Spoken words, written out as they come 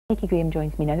Mikey Graham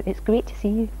joins me now. It's great to see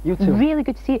you. You too. Really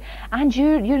good to see you. And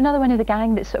you're another one of the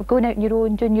gang that's sort of going out on your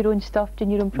own, doing your own stuff, doing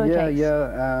your own projects.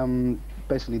 Yeah.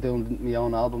 Basically doing my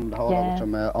own album, the whole lot, which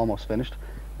I'm almost finished.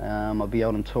 I'll be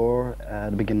out on tour at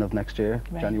the beginning of next year,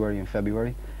 January and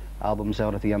February. Album's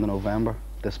out at the end of November.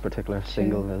 This particular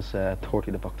single is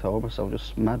 30th of October, so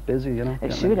just mad busy, you know.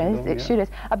 It sure is. It sure is.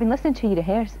 I've been listening to you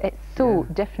rehearse. It's so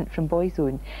different from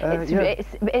Boyzone.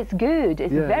 It's good.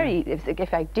 It's very.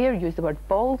 If I dare use the word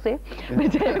ballsy,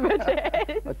 it's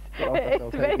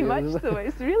very much so.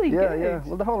 It's really good. Yeah.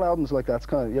 Well, the whole album's like that. It's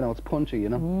kind of, you know, it's punchy, you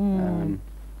know.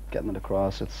 Getting it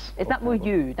across. Is that more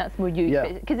you? That's more you.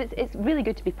 Yeah. Because it's really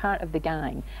good to be part of the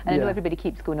gang. And I know everybody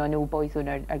keeps going on, oh,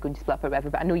 Boyzone are going to split up or whatever,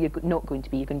 but I know you're not going to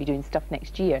be. You're going to be doing stuff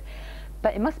next year.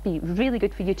 But it must be really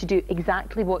good for you to do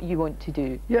exactly what you want to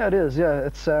do. Yeah, it is. Yeah,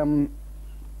 it's well,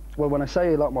 when I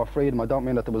say a lot more freedom, I don't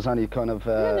mean that there was any kind of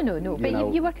no.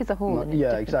 But you work as a whole.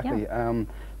 Yeah, exactly. Yeah.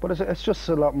 But it's just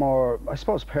a lot more, I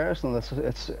suppose, personal.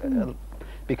 It's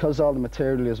because all the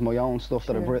material is my own stuff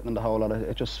that I've written and the whole lot.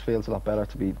 It just feels a lot better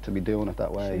to be doing it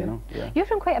that way, you know. Yeah. You're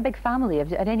from quite a big family.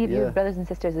 Are any of your brothers and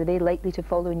sisters, are they likely to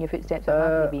follow in your footsteps, or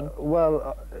have they been?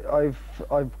 Well, I've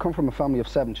come from a family of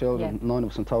 7 children, 9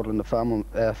 of us in total in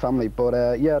the family.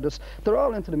 But yeah, they're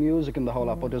all into the music and the whole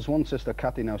lot. But there's one sister,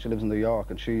 Kathy, now she lives in New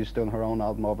York, and she's doing her own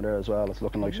album over there as well. It's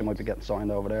looking like she might be getting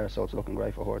signed over there, so it's looking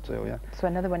great for her too. Yeah. So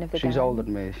another one of the. She's older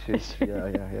than me. She's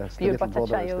yeah. You're but a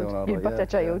child. You're but a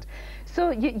child.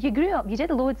 So you grew up. You did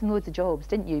loads and loads of jobs,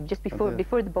 didn't you? Just before the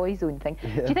Boyzone thing.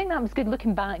 Yeah. Do you think that was good?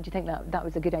 Looking back, do you think that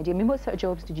was a good idea? I mean, what sort of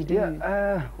jobs did you do?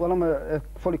 Yeah. Well, I'm a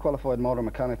fully qualified motor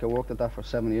mechanic. I worked at that for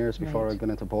 7 years before I got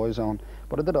into Boyzone.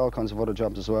 But I did all kinds of other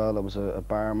jobs as well. I was a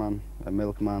barman, a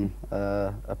milkman,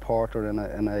 a porter in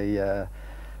a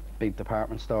big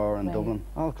department store in Dublin.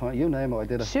 Oh, you name it, I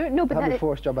did it. Sure, no, but I had my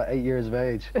first job at 8 years of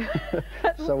age.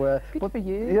 So, good for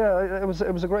you. Yeah, it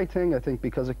was a great thing, I think,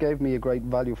 because it gave me a great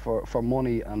value for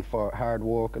money and for hard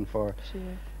work and for,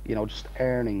 you know, just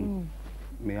earning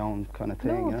my own kind of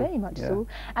thing. No, very much so.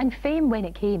 And fame, when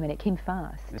it came, and it came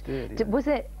fast. It did. Yeah. Was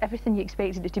it everything you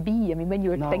expected it to be? I mean, when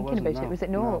you were thinking about it, was it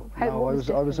no? I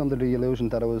was under the illusion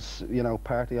that I was, you know,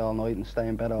 party all night and stay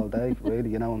in bed all day,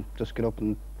 really, you know, and just get up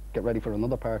and get ready for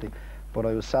another party. But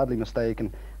I was sadly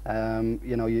mistaken.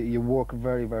 You know, you work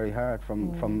very, very hard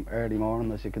from early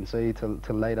morning, as you can see, till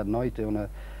late at night, doing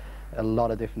a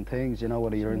lot of different things, you know,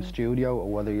 whether you're in studio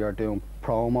or whether you're doing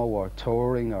promo or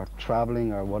touring or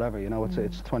traveling or whatever, you know.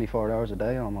 It's 24 hours a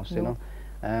day almost, you know.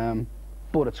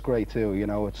 But it's great too, you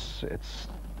know.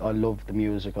 I love the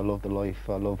music, I love the life,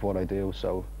 I love what I do,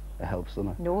 so it helps,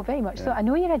 doesn't it? No, very much so. I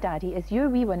know you're a daddy. Is your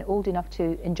wee one old enough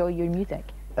to enjoy your music?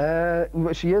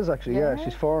 She is actually,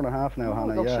 she's 4.5 now,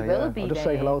 Hannah. Well, she will be. I'll just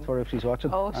say hello to her if she's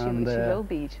watching. Oh, she will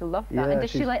be. She'll love that. And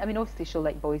does she like? I mean, obviously she'll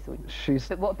like Boyzone.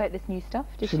 But what about this new stuff?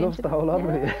 She loves the whole lot of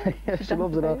it. Yeah, she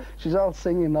loves it all. She's all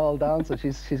singing, all dancing.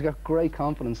 She's got great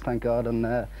confidence, thank God,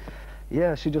 and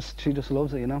yeah, she just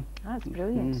loves it, you know. That's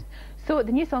brilliant. So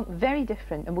the new song, very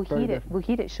different, and we'll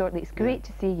hear it shortly. It's great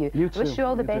to see you. You too. Wish you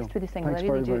all the best with the single. Thanks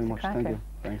I really do. very It's much. a cracker. Thank you.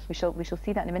 Thanks. We shall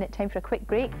see that in a minute. Time for a quick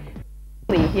break.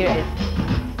 Here it is.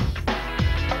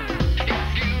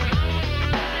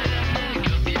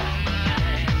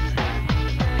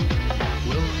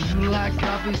 Like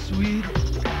coffee sweet,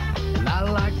 and I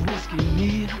like whiskey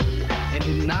neat, and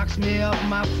it knocks me off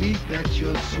my feet that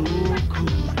you're so cool.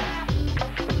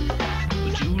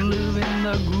 But you live in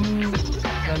the groove,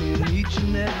 and in each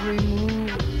and every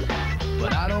move,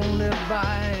 but I don't live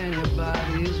by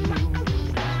anybody's rule.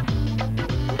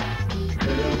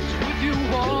 So if you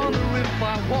wonder if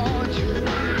I want you,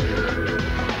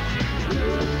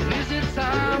 is it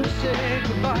time to say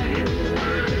goodbye?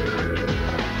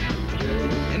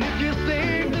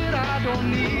 I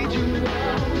don't need you,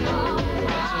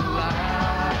 that's a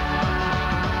lie.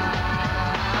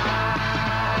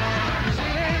 'Cause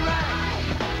it ain't right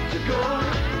to go,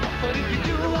 but if you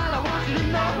do, all I want you to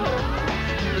know,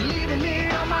 leaving me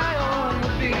on my own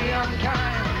would be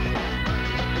unkind.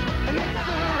 And it's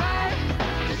alright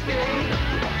to stay,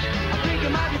 I think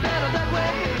it might be better that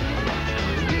way,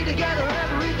 be together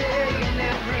every day and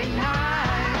every night.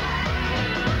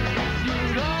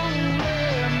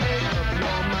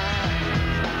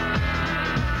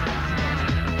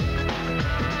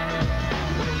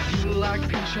 Like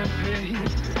pink champagne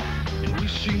and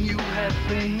wishing you had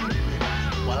fame,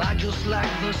 while I just like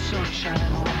the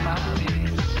sunshine on my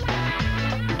face.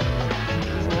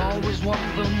 You always want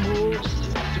the most,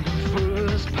 to be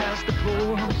first past the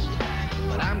post,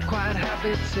 but I'm quite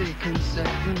happy taking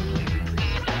second place.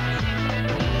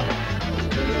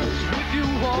 If you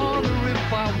wonder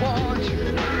if I want you,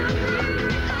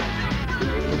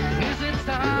 is it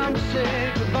time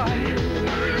say goodbye.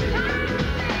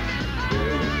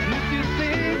 And if you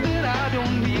think that I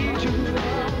don't need you,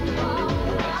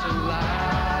 that's a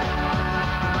lie.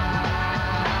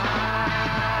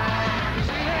 'Cause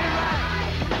it ain't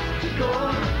right to go,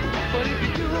 but if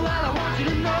you do, well, I want you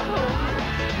to know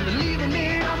that leaving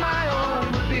me